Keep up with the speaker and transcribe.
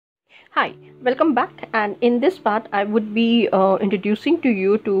Hi, welcome back. And in this part, I would be introducing to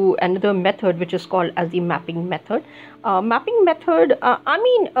you to another method which is called as the mapping method. Mapping method.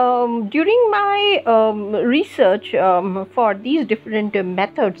 During my research for these different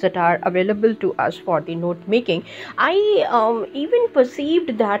methods that are available to us for the note making, I even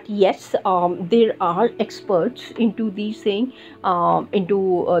perceived that yes, there are experts into these things,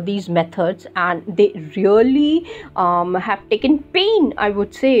 into these methods, and they really have taken pain, I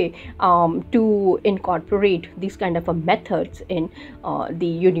would say, to incorporate these kind of methods in the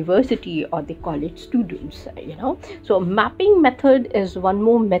university or the college students. So mapping method is one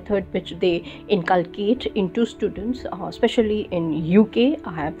more method which they inculcate into students, especially in UK.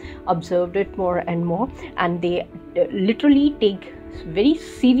 I have observed it more and more, and they literally take very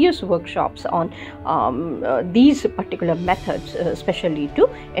serious workshops on these particular methods, especially to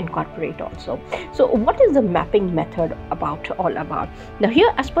incorporate also. So what is the mapping method all about? Now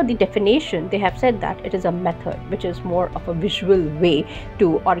here, as per the definition, they have said that it is a method which is more of a visual way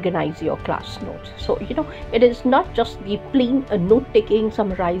to organize your class notes. So it is not just the plain note taking,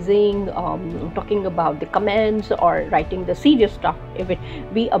 summarizing, talking about the comments, or writing the serious stuff if it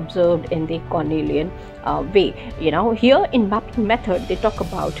we observed in the Cornelian way. Here in mapping method, they talk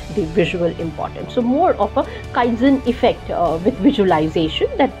about the visual importance. So more of a Kaizen effect with visualization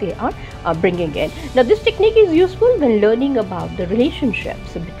that they are bringing in. Now this technique is useful when learning about the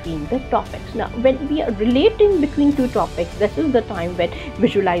relationships between the topics. Now when we are relating between two topics, this is the time when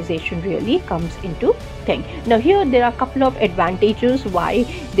visualization really comes into thing. Now here there are a couple of advantages why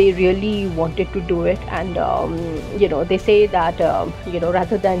they really wanted to do it, and they say that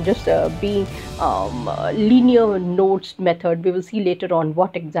rather than just being linear notes method, we will see later on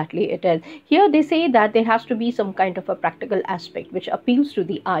what exactly it is. Here they say that there has to be some kind of a practical aspect which appeals to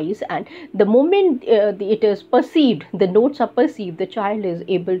the eyes, and the moment it is perceived, the notes are perceived, the child is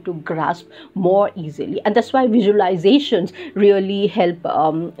able to grasp more easily, and that's why visualizations really help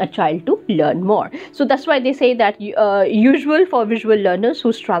a child to learn more. So that's why they say that usual for visual learners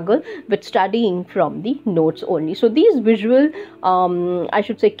who struggle with studying from the notes only. So these visual I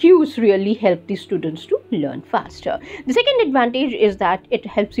should say cues really help the students to learn faster. The second advantage is that it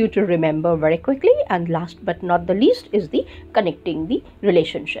helps you to remember very quickly, and last but not the least is the connecting the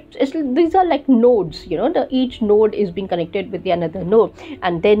relationships. These are like nodes, each node is being connected with the another node,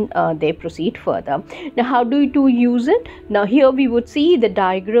 and then they proceed further. Now how do you use it? Now here we would see the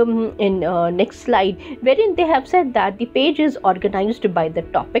diagram in next slide, wherein they have said that the page is organized by the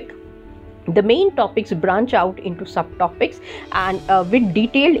topic. The main topics branch out into subtopics, and with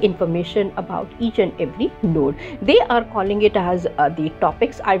detailed information about each and every node. They are calling it as the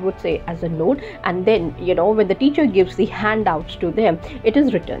topics, I would say, as a node. And then when the teacher gives the handouts to them, it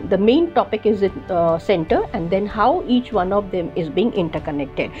is written the main topic is in center, and then how each one of them is being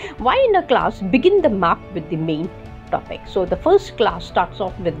interconnected. Why in a class begin the map with the main topic? So the first class starts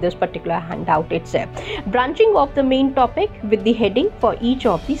off with this particular handout itself, branching off the main topic with the heading for each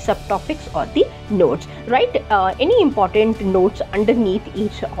of the subtopics or the nodes. Write any important notes underneath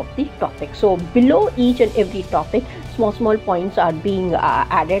each of the topics. So below each and every topic, small points are being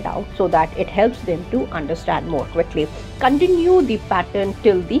added out so that it helps them to understand more quickly. Continue the pattern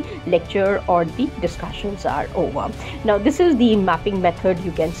till the lecture or the discussions are over. Now this is the mapping method.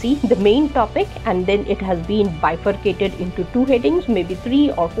 You can see the main topic, and then it has been bifurcated into two headings, maybe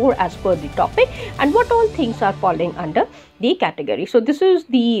 3 or 4 as per the topic, and what all things are falling under the category. So this is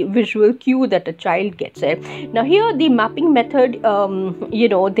the visual cue that a child gets it. Now here the mapping method,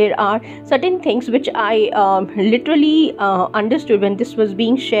 there are certain things which I literally understood when this was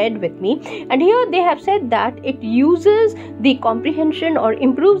being shared with me, and here they have said that it uses the comprehension or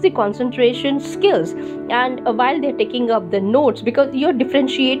improves the concentration skills, and while they're taking up the notes, because you're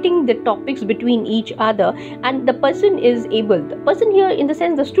differentiating the topics between each other, and the person here in the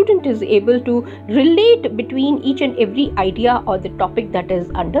sense the student is able to relate between each and every idea or the topic that is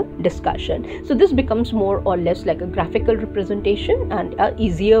under discussion. So this becomes more or less like a graphical representation and a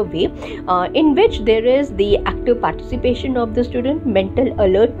easier way in which there is the active participation of the student, mental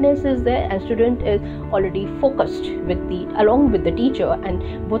alertness is there, and student is already focused along with the teacher,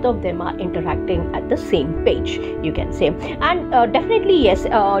 and both of them are interacting at the same page, you can say. And definitely yes,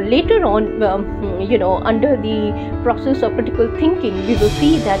 later on under the process of critical thinking, we will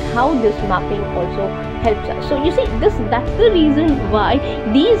see that how this mapping also helps us. So you see, that's the reason why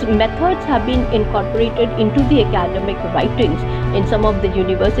these methods have been incorporated into the academic writings, in some of the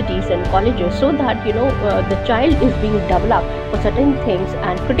universities and colleges, so that the child is being developed for certain things,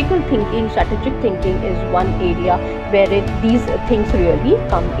 and critical thinking, strategic thinking is one area where these things really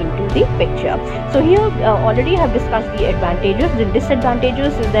come into the picture. So here already have discussed the advantages. The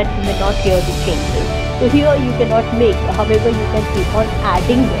disadvantages is that you may not hear the changes. So here you cannot make, however you can keep on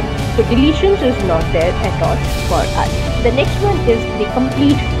adding them. So deletions is not there at all for us. The next one is the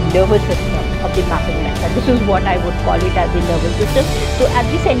complete nervous system of the mapping method. This is what I would call it as the nervous system. So at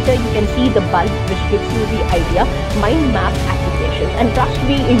the center you can see the bulb, which gives you the idea, mind map applications. And trust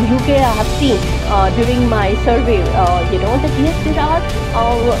me, in UK I have seen during my survey, that yes, there are,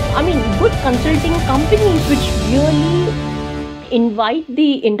 good consulting companies which really invite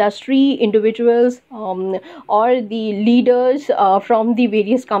the industry individuals or the leaders from the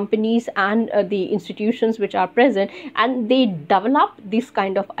various companies and the institutions which are present, and they develop this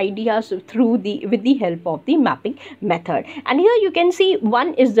kind of ideas with the help of the mapping method. And here you can see,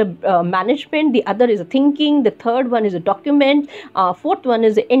 one is the management, the other is the thinking, the third one is the document, fourth one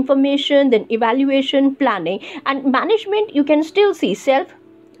is the information, then evaluation, planning. And management, you can still see self,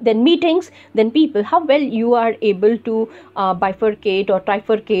 then meetings, then people, how well you are able to bifurcate or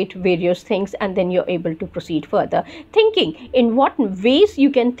trifurcate various things, and then you're able to proceed further. Thinking, in what ways you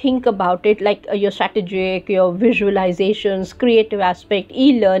can think about it, like your strategic, your visualizations, creative aspect,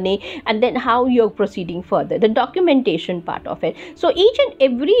 e-learning, and then how you're proceeding further, the documentation part of it. So each and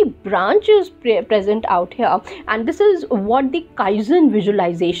every branch is present out here, and this is what the Kaizen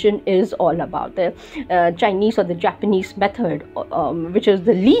visualization is all about. The Chinese or the Japanese method, which is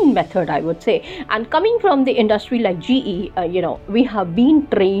the lean method, I would say. And coming from the industry like GE, we have been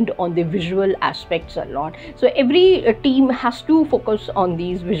trained on the visual aspects a lot. So every team has to focus on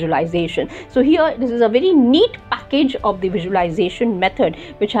these visualization. So here, this is a very neat package of the visualization method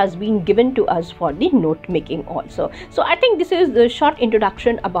which has been given to us for the note making also. So I think this is the short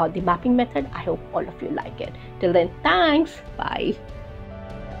introduction about the mapping method. I hope all of you like it. Till then, thanks. Bye.